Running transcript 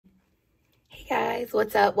Guys,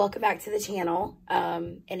 what's up? Welcome back to the channel.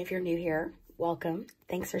 And if you're new here, welcome.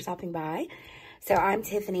 Thanks for stopping by. So I'm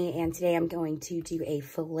Tiffany, and today I'm going to do a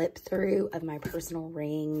flip through of my personal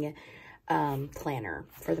ring planner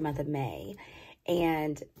for the month of May.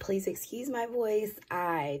 And please excuse my voice.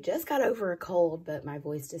 I just got over a cold, but my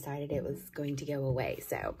voice decided it was going to go away.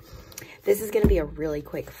 So this is going to be a really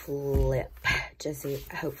quick flip. Just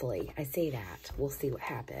hopefully, I say that. We'll see what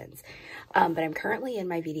happens. But I'm currently in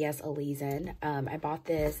my VDS Alezan. I bought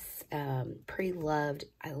this, pre-loved.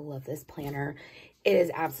 I love this planner. It is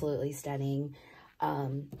absolutely stunning.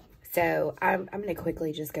 So I'm going to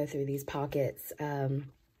quickly just go through these pockets.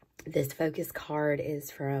 This focus card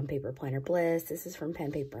is from Paper Planner Bliss. This is from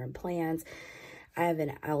Pen, Paper, and Plans. I have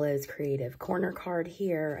an Aloe's Creative Corner card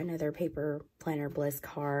here, another Paper Planner Bliss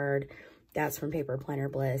card. That's from Paper Planner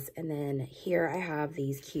Bliss. And then here I have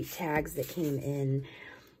these cute tags that came in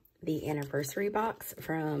the anniversary box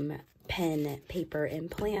from Pen, Paper,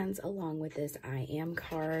 and Plans, along with this I Am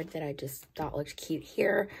card that I just thought looked cute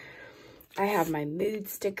here. I have my mood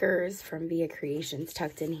stickers from Via Creations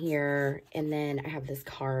tucked in here. And then I have this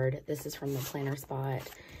card. This is from the planner spot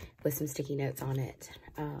with some sticky notes on it.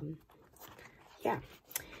 Yeah.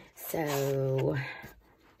 So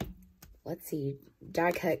let's see.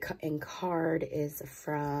 Die cut and card is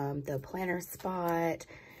from the planner spot.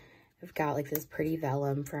 I've got like this pretty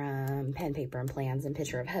vellum from Pen, Paper, and Plans, and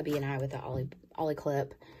picture of hubby and I with the Ollie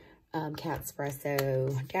clip. Cat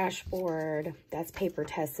Espresso dashboard. That's Paper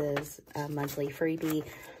Tessa's monthly freebie.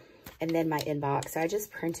 And then my inbox. So I just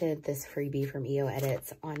printed this freebie from EO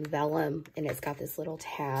Edits on vellum, and it's got this little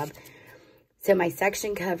tab. So my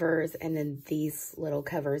section covers and then these little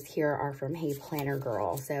covers here are from Hey Planner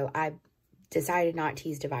Girl. So I decided not to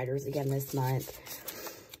use dividers again this month.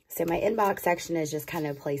 So my inbox section is just kind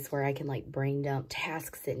of a place where I can like brain dump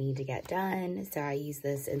tasks that need to get done. So I use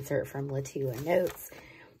this insert from Latua Notes.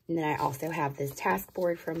 And then I also have this task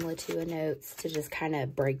board from Latua Notes to just kind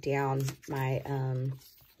of break down my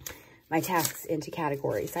my tasks into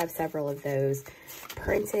categories. So I have several of those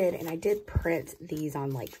printed, and I did print these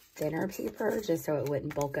on like thinner paper just so it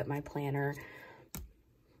wouldn't bulk up my planner.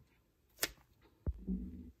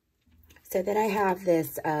 So then I have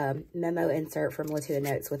this memo insert from Latua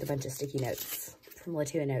Notes with a bunch of sticky notes from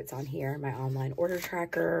Latua Notes on here. My online order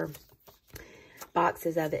tracker,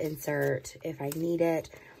 boxes of the insert if I need it.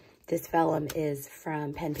 This vellum is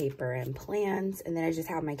from Pen, Paper, and Plans. And then I just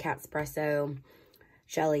have my Cat Espresso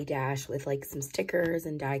Jelly Dash with like some stickers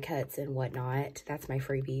and die cuts and whatnot. That's my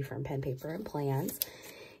freebie from Pen, Paper, and Plans.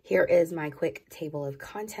 Here is my quick table of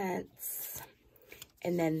contents.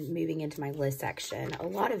 And then moving into my list section. A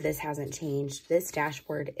lot of this hasn't changed. This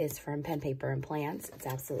dashboard is from Pen, Paper, and Plans. It's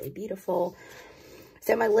absolutely beautiful.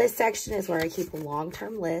 So my list section is where I keep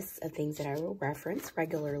long-term lists of things that I will reference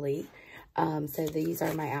regularly. So these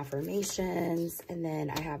are my affirmations, and then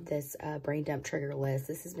I have this brain dump trigger list.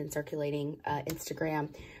 This has been circulating Instagram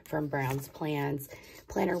from Brown's Plans,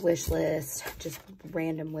 planner wish list, just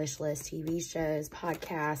random wish list, TV shows,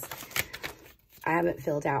 podcasts. I haven't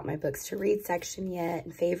filled out my books to read section yet,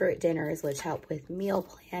 and favorite dinners, which help with meal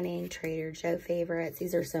planning, Trader Joe favorites.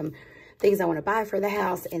 These are some things I want to buy for the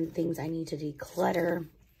house and things I need to declutter.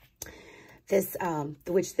 This,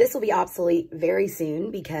 which this will be obsolete very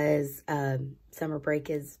soon because summer break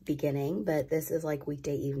is beginning, but this is like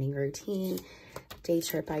weekday evening routine, day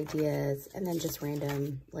trip ideas, and then just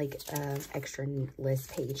random like extra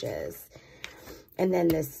list pages. And then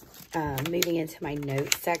this, moving into my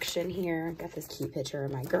notes section here, got this cute picture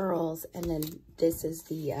of my girls. And then this is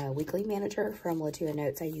the weekly manager from Latua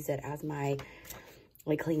Notes. I use it as my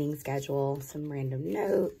like cleaning schedule, some random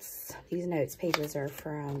notes. These notes pages are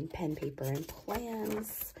from Pen, Paper, and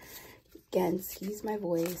Plans. Again, excuse my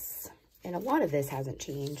voice. And a lot of this hasn't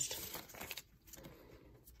changed.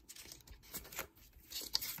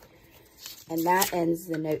 And that ends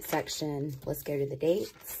the notes section. Let's go to the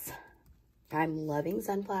dates. I'm loving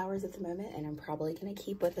sunflowers at the moment, and I'm probably going to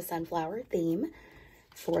keep with the sunflower theme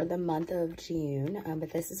for the month of June. But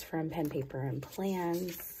this is from Pen, Paper, and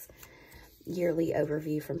Plans. Yearly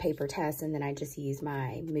overview from Paper Test, and then I just use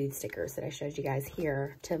my mood stickers that I showed you guys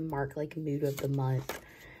here to mark like mood of the month.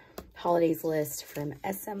 Holidays list from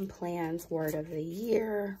SM Plans, word of the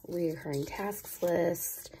year, reoccurring tasks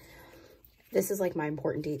list. This is like my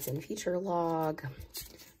important dates and future log.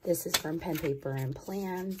 This is from Pen, Paper, and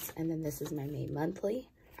Plans, and then this is my May monthly.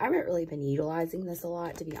 I haven't really been utilizing this a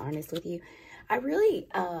lot, to be honest with you. I really,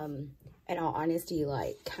 in all honesty,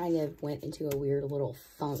 like kind of went into a weird little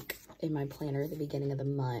funk in my planner at the beginning of the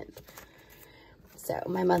month. So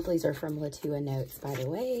my monthlies are from Latua Notes, by the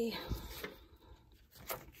way.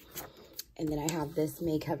 And then I have this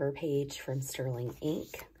May cover page from Sterling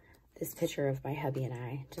Ink. This picture of my hubby and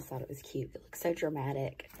I, just thought it was cute. It looks so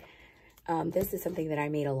dramatic. This is something that I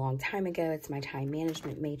made a long time ago. It's my time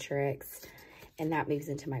management matrix, and that moves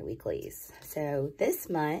into my weeklies. So this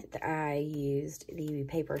month I used the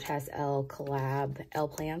Paper Test L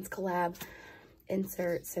Plans collab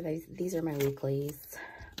inserts. So these are my weeklies.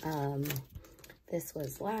 This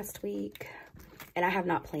was last week, and I have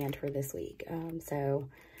not planned for this week. So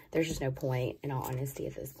there's just no point, in all honesty,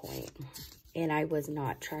 at this point. And I was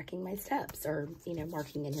not tracking my steps or, you know,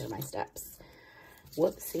 marking in here my steps.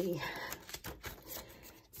 Whoopsie.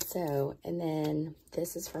 So, and then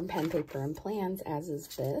this is from Pen, Paper, and Plans, as is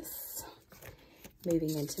this.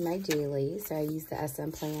 Moving into my daily. So I use the SM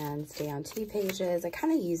Plans down 2 pages. I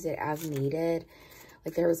kind of used it as needed.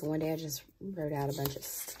 Like there was one day I just wrote out a bunch of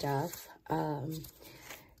stuff.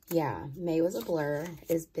 Yeah, May was a blur,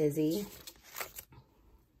 is busy.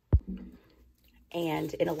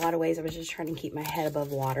 And in a lot of ways, I was just trying to keep my head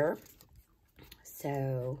above water.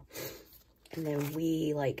 So, and then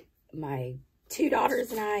we, like, my 2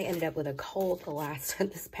 daughters and I ended up with a cold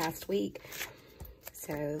this past week.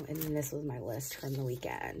 So, and then this was my list from the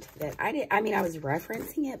weekend that I mean, I was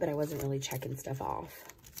referencing it, but I wasn't really checking stuff off.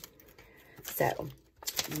 So,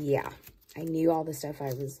 yeah, I knew all the stuff.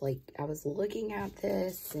 I was looking at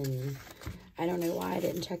this, and I don't know why I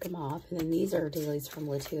didn't check them off. And then these are dailies from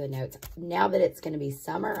Latua Notes. Now that it's going to be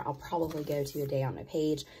summer, I'll probably go to a day on my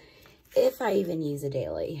page, if I even use a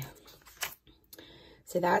daily.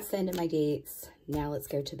 So that's the end of my dates. Now let's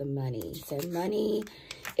go to the money. So money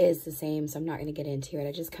is the same, so I'm not going to get into it.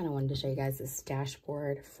 I just kind of wanted to show you guys this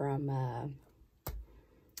dashboard from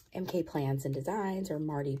MK Plans and Designs, or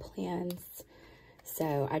Marty Plans.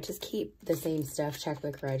 So I just keep the same stuff: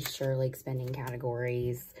 checkbook, register, like spending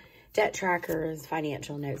categories, debt trackers,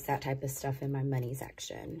 financial notes, that type of stuff in my money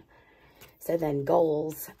section. So then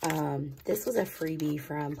goals. This was a freebie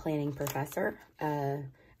from Planning Professor.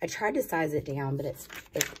 I tried to size it down, but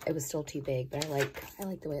it was still too big, but I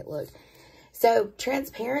like the way it looked. So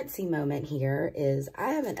transparency moment here is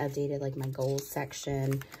I haven't updated like my goals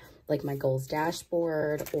section, like my goals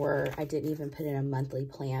dashboard, or I didn't even put in a monthly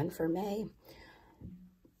plan for May.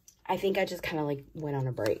 I think I just kind of like went on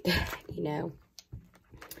a break, you know.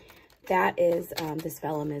 That is, this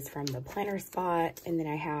vellum is from the Planner Spot. And then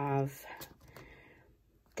I have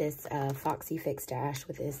this Foxy Fix Dash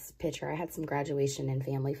with this picture. I had some graduation and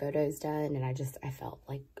family photos done, and I felt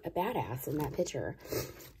like a badass in that picture.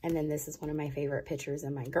 And then this is one of my favorite pictures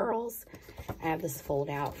of my girls. I have this fold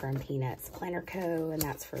out from Peanuts Planner Co., and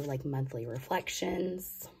that's for like monthly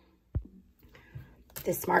reflections.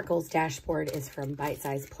 This Smart Goals dashboard is from Bite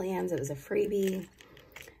Size Plans. It was a freebie.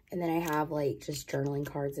 And then I have like just journaling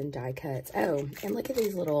cards and die cuts. Oh, and look at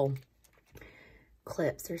these little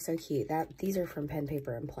clips. They're so cute. These are from Pen,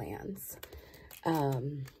 Paper, and Plans.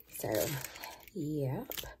 So,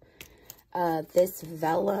 yep. This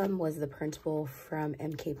vellum was the printable from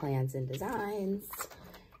MK Plans and Designs.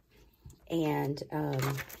 And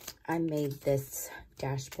I made this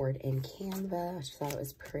dashboard in Canva. I just thought it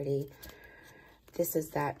was pretty. This is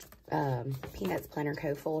that Peanuts Planner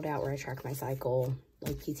Co. fold out where I track my cycle,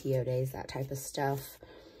 like PTO days, that type of stuff.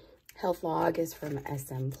 Health log is from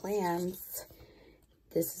SM Plans.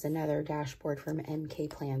 This is another dashboard from MK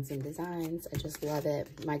Plans and Designs. I just love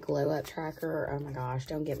it. My glow up tracker. Oh my gosh,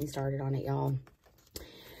 don't get me started on it, y'all.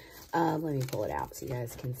 Let me pull it out so you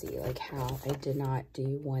guys can see like how I did not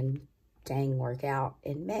do one dang workout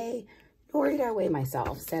in May, nor did I weigh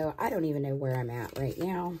myself. So I don't even know where I'm at right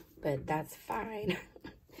now, but that's fine.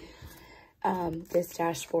 This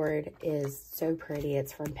dashboard is so pretty.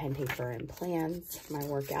 It's from Pen, Paper, and Plans. My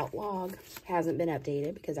workout log hasn't been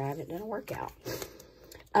updated because I haven't done a workout.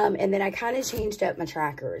 And then I kind of changed up my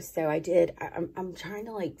trackers. So I'm trying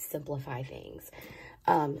to like simplify things.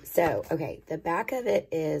 So, okay, the back of it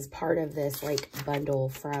is part of this like bundle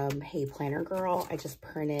from Hey Planner Girl. I just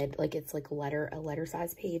printed, like it's like a letter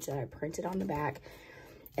size page that I printed on the back.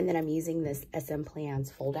 And then I'm using this SM Plans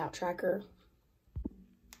fold out tracker.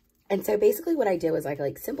 And so basically what I did was I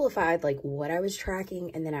like simplified like what I was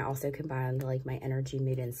tracking. And then I also combined like my energy,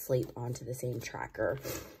 mood, and sleep onto the same tracker.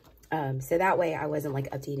 So that way I wasn't like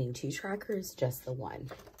updating 2 trackers, just the one.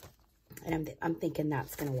 And I'm thinking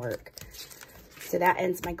that's going to work. So that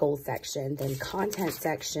ends my goals section. Then content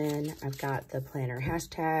section, I've got the planner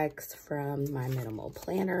hashtags from my minimal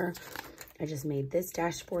planner. I just made this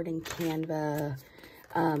dashboard in Canva.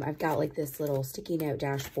 I've got like this little sticky note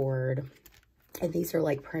dashboard. And these are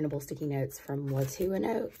like printable sticky notes from Latua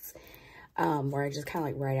Notes. where I just kind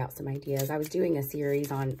of like write out some ideas. I was doing a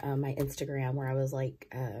series on my Instagram where I was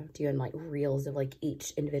like doing like reels of like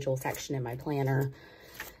each individual section in my planner.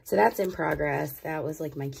 So that's in progress. That was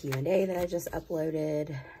like my Q&A that I just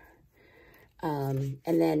uploaded. And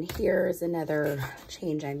then here's another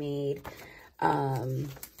change I made.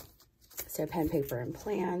 So pen, paper, and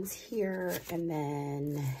plans here. And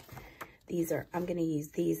then these are, I'm going to use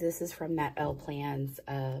these. This is from that L Plans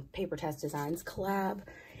Paper Test Designs collab.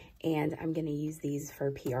 And I'm going to use these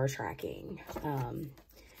for PR tracking.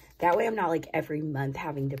 That way I'm not like every month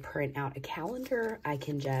having to print out a calendar. I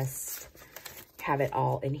can just have it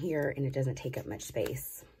all in here and it doesn't take up much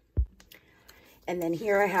space. And then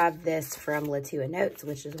here I have this from Latua Notes,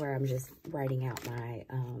 which is where I'm just writing out my,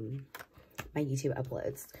 my YouTube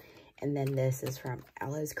uploads. And then this is from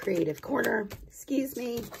Aloe's Creative Corner. Excuse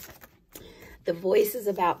me. The voice is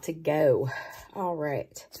about to go. All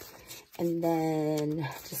right. And then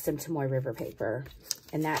just some Tomoe River paper.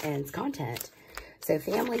 And that ends content. So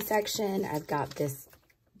family section, I've got this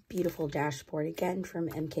beautiful dashboard again from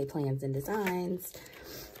MK Plans and Designs.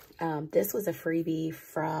 This was a freebie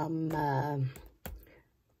from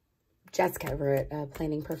Jessica over at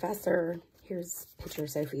Planning Professor. Here's a picture of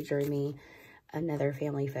Sophie drew me. Another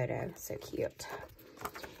family photo. So cute.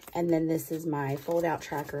 And then this is my fold-out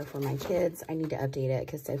tracker for my kids. I need to update it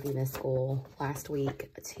because Sophie missed school last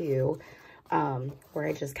week too. Where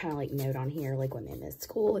I just kind of like note on here, like when they miss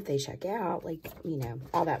school, if they check out, like, you know,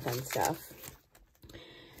 all that fun stuff.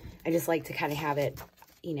 I just like to kind of have it,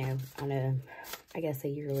 you know, on a, I guess, a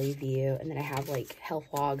yearly view. And then I have like health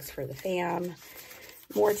logs for the fam,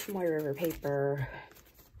 more Tomoe River paper.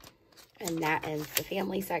 And that ends the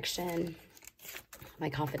family section. My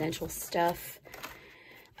confidential stuff.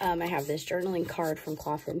 I have this journaling card from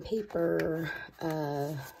Cloth and Paper,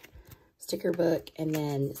 sticker book, and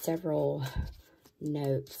then several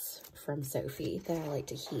notes from Sophie that I like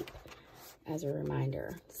to keep as a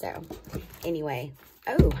reminder. So anyway,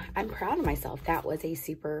 oh, I'm proud of myself. That was a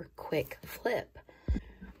super quick flip.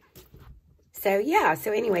 So yeah,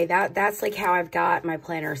 so anyway, that's like how I've got my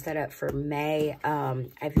planner set up for May.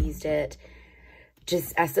 I've used it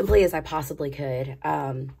just as simply as I possibly could.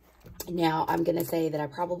 Now, I'm going to say that I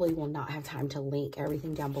probably will not have time to link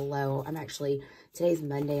everything down below. Today's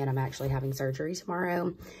Monday and I'm actually having surgery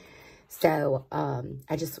tomorrow. So,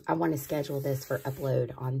 I want to schedule this for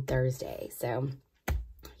upload on Thursday. So,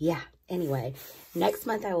 yeah. Anyway, next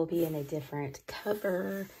month I will be in a different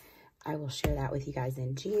cover. I will share that with you guys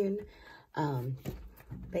in June.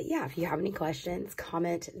 But yeah, if you have any questions,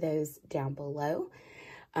 comment those down below.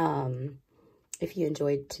 If you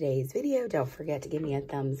enjoyed today's video, don't forget to give me a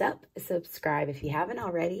thumbs up, subscribe if you haven't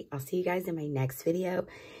already. I'll see you guys in my next video,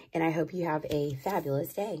 and I hope you have a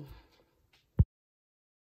fabulous day.